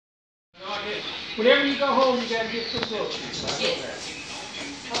Whenever you go home, you gotta get some groceries. Yes.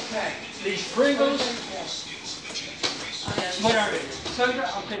 Okay. These Pringles. What are they? Sandra,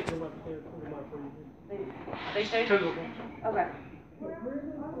 I'll take them up there. Put them up for you. They say? Two of them. Okay.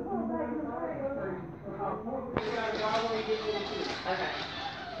 Okay.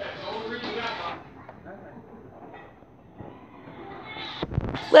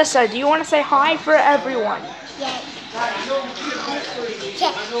 Lisa, do you want to say hi for everyone? Yes.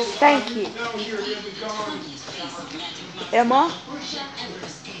 Thank you. Emma,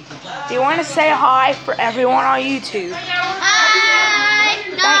 do you want to say hi for everyone on YouTube? Hi,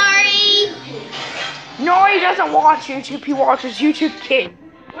 Nari. Nori doesn't watch YouTube, he watches YouTube Kids.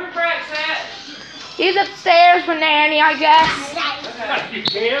 Where's Brad at? He's upstairs with Nanny, I guess.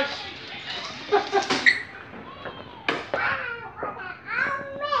 Yes.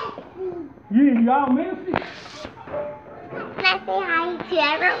 Yeah, y'all messy. Can I say hi to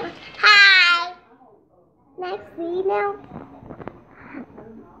everyone? Hi. Nice to see you now.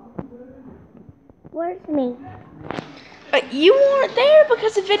 Where's me? But you weren't there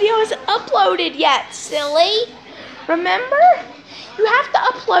because the video isn't uploaded yet, silly. Remember? You have to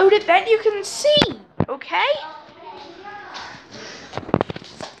upload it, then you can see, okay?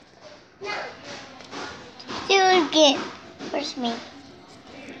 Do it again. Where's me?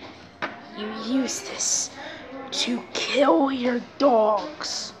 You use this to kill your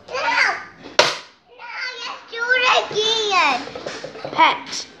dogs. No! Let's do it again.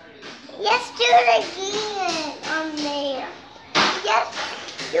 Pet. Let's do it again on there. Let's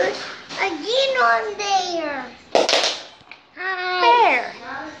do it again on there. Hi. There.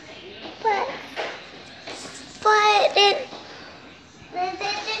 But it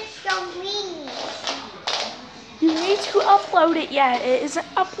isn't so mean. You need to upload it yet. It isn't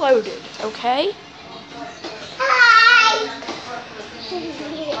uploaded, okay? Hi.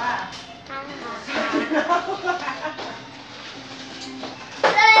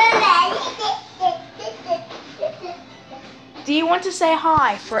 Do you want to say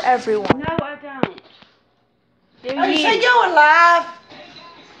hi for everyone? No, I don't. Do Oh, you said you're alive.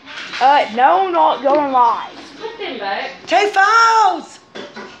 No, not going live. Put them back. 2 phones.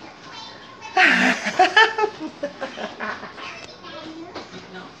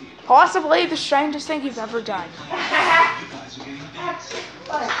 Possibly the strangest thing you've ever done.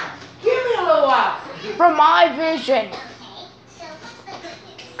 Give me a little while. From my vision.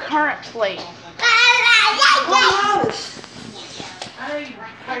 Currently.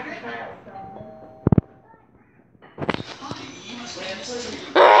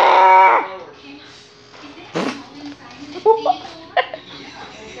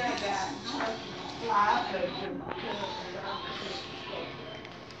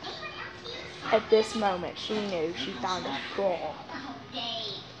 At this moment, she knew she found a straw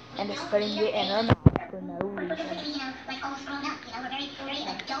and is putting it in her mouth for no reason. Like all grown up, we're very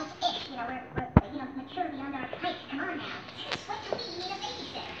adult-ish, we're mature beyond our height. Come on now. What do we need a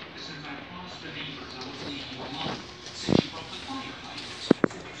babysitter?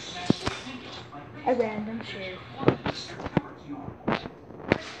 A random shoe.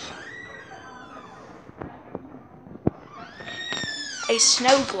 A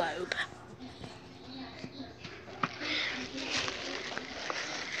snow globe.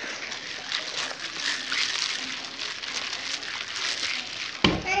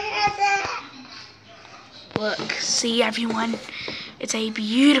 Look, see everyone? It's a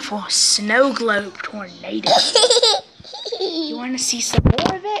beautiful snow globe tornado. You want to see some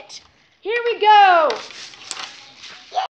more of it? Here we go!